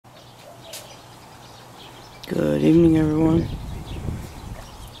Good evening, everyone.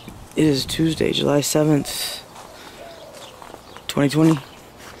 It is Tuesday, July 7th, 2020.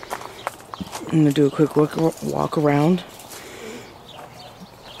 I'm going to do a quick walk around,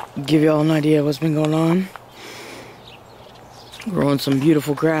 give you all an idea of what's been going on. Growing some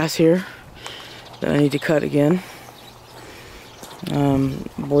beautiful grass here that I need to cut again.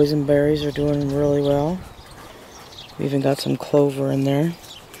 Boysenberries are doing really well. We even got some clover in there.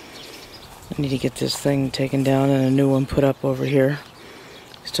 I need to get this thing taken down and a new one put up over here.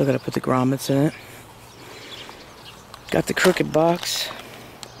 Still got to put the grommets in it. Got the crooked box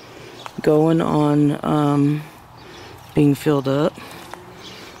going on being filled up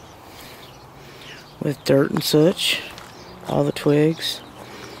with dirt and such. All the twigs.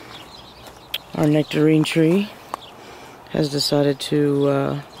 Our nectarine tree has decided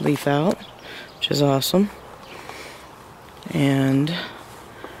to leaf out, which is awesome. And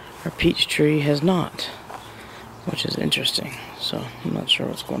our peach tree has not, which is interesting. So I'm not sure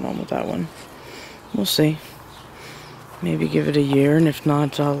what's going on with that one. We'll see. Maybe give it a year, and if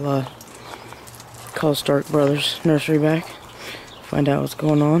not, I'll call Stark Brothers Nursery back, find out what's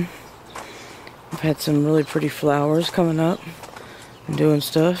going on. I've had some really pretty flowers coming up and doing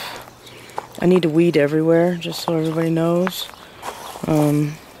stuff. I need to weed everywhere, just so everybody knows.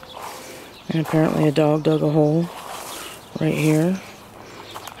 And apparently a dog dug a hole right here.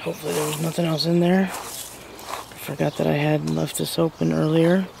 Hopefully there was nothing else in there. I forgot that I had left this open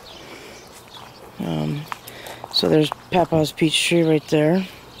earlier. So there's Papa's peach tree right there.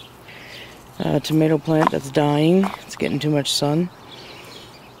 Tomato plant that's dying. It's getting too much sun.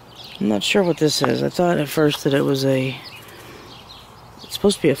 I'm not sure what this is. I thought at first that it was it's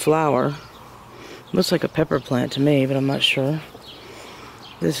supposed to be a flower. Looks like a pepper plant to me, but I'm not sure.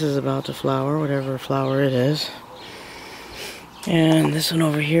 This is about to flower, whatever flower it is. And this one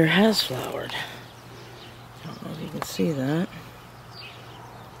over here has flowered. I don't know if you can see that.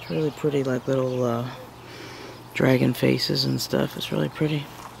 It's really pretty, like little dragon faces and stuff. It's really pretty.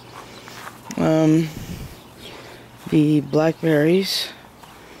 The blackberries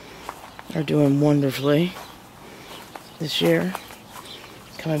are doing wonderfully this year.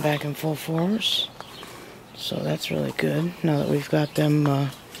 Coming back in full force. So that's really good, now that we've got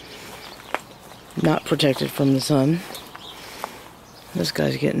them not protected from the sun. This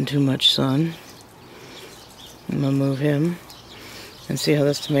guy's getting too much sun. I'm gonna move him and see how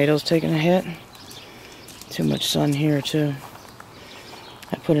this tomato's taking a hit. Too much sun here too.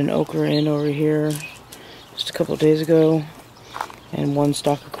 I put an okra in over here just a couple days ago and one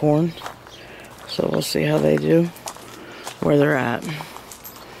stalk of corn. So we'll see how they do, where they're at.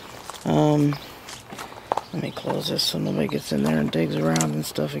 Let me close this so nobody gets in there and digs around and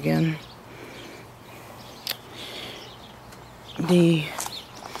stuff again. The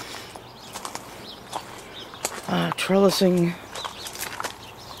trellising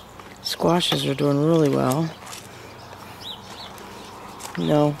squashes are doing really well.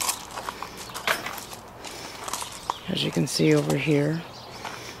 No, as you can see over here,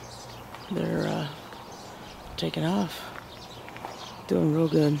 they're taking off, doing real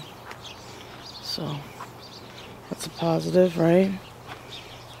good. So that's a positive, right?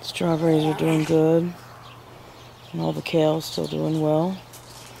 Strawberries are doing good. And all the kale's still doing well.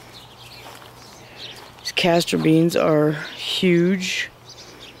 These castor beans are huge.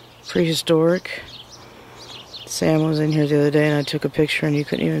 Prehistoric. Sam was in here the other day and I took a picture and you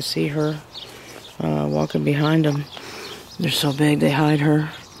couldn't even see her walking behind them. They're so big they hide her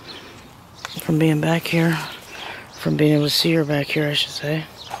from being back here. From being able to see her back here, I should say.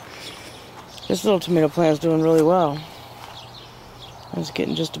 This little tomato plant is doing really well. It's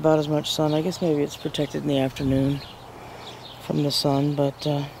getting just about as much sun. I guess maybe it's protected in the afternoon from the sun, but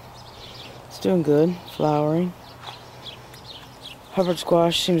it's doing good, flowering. Hubbard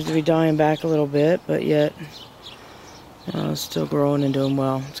squash seems to be dying back a little bit, but yet it's still growing and doing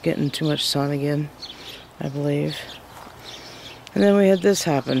well. It's getting too much sun again, I believe. And then we had this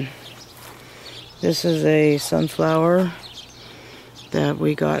happen. This is a sunflower that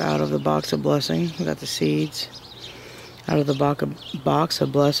we got out of the box of blessing. We got the seeds out of the box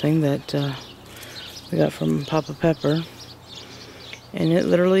of blessing that we got from Papa Pepper. And it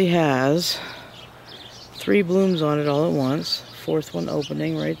literally has 3 blooms on it all at once. 4th one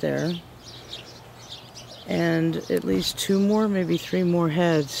opening right there. And at least 2 more, maybe 3 more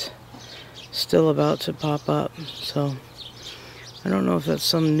heads still about to pop up. So I don't know if that's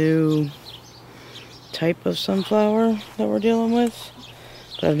some new type of sunflower that we're dealing with.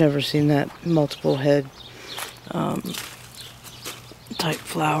 But I've never seen that multiple head type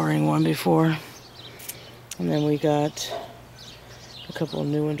flowering one before. And then we got a couple of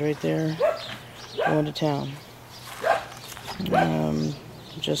new ones right there. going to town.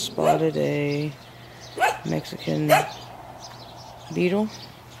 Just spotted a Mexican beetle.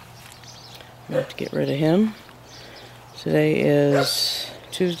 I'm going to have to get rid of him. Today is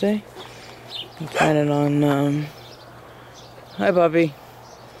Tuesday. I'm planning on, hi Bobby.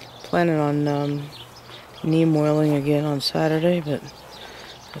 Planning on neem oiling again on Saturday, but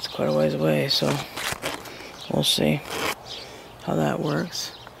that's quite a ways away, so we'll see how that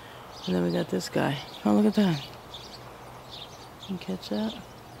works. And then we got this guy. Oh, look at that. You catch that?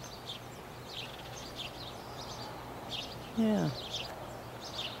 Yeah.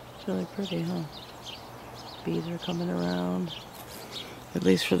 It's really pretty, huh? Bees are coming around. At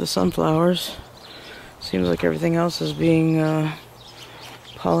least for the sunflowers. Seems like everything else is being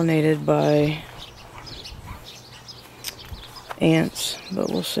pollinated by ants, but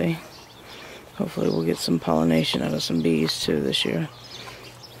we'll see. Hopefully we'll get some pollination out of some bees too this year.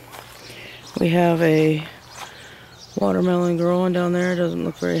 We have a watermelon growing down there. It doesn't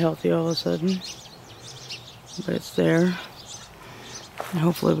look very healthy all of a sudden, but it's there. And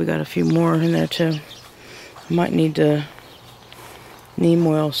hopefully we got a few more in there too. I might need to neem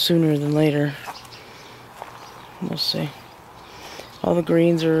oil sooner than later. We'll see. All the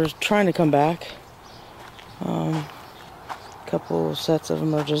greens are trying to come back. A couple sets of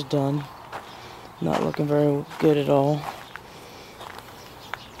them are just done. Not looking very good at all.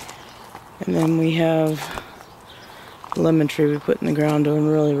 And then we have the lemon tree we put in the ground doing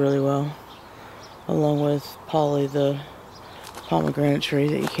really, really well. Along with Polly, the pomegranate tree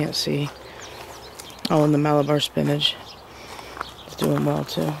that you can't see. Oh, and the Malabar spinach is doing well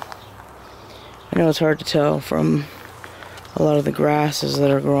too. I know it's hard to tell from a lot of the grasses that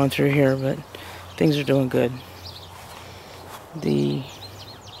are growing through here, but things are doing good. The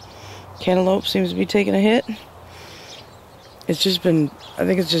cantaloupe seems to be taking a hit. It's just been, I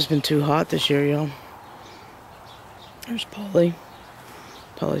think it's just been too hot this year, y'all. There's Polly.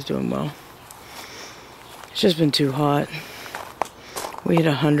 Polly's doing well. It's just been too hot. We hit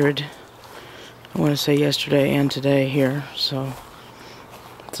 100, I want to say yesterday and today here, so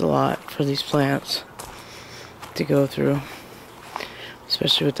it's a lot for these plants to go through,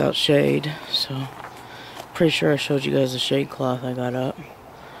 especially without shade. So pretty sure I showed you guys the shade cloth I got up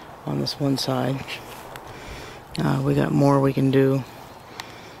on this one side. We got more we can do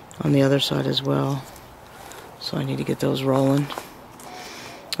on the other side as well, so I need to get those rolling.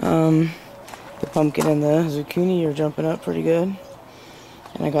 The pumpkin and the zucchini are jumping up pretty good,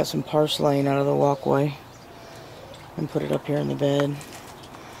 and I got some parsley out of the walkway and put it up here in the bed.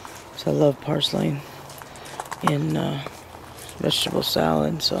 So I love parsley in vegetable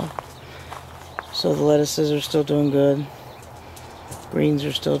salad. So the lettuces are still doing good. Greens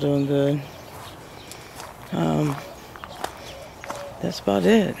are still doing good. That's about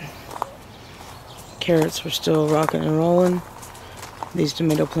it. Carrots were still rocking and rolling. These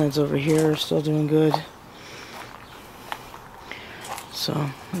tomato plants over here are still doing good. So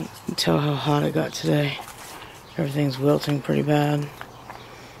you can tell how hot it got today. Everything's wilting pretty bad.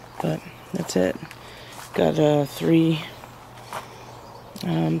 But that's it. Got 3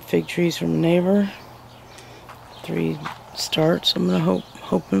 fig trees from a neighbor. 3 starts I'm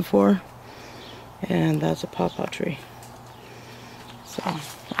hoping for. And that's a pawpaw tree. So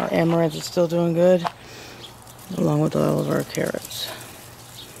our amaranth is still doing good, along with all of our carrots.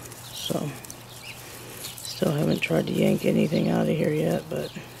 So still haven't tried to yank anything out of here yet,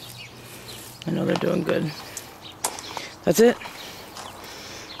 but I know they're doing good. That's it.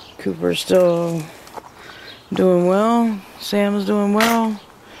 Cooper's still doing well. Sam's doing well.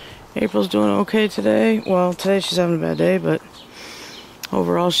 April's doing okay today. Well, today she's having a bad day, but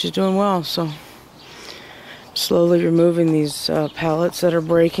overall she's doing well. So slowly removing these pallets that are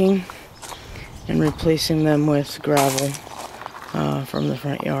breaking and replacing them with gravel from the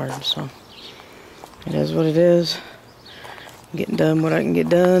front yard. So it is what it is. I'm getting done what I can get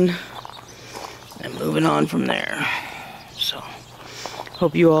done and moving on from there. So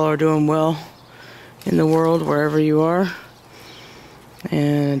hope you all are doing well in the world wherever you are.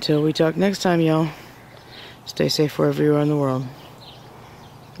 And until we talk next time, y'all, stay safe wherever you are in the world.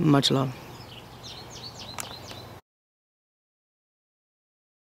 Much love.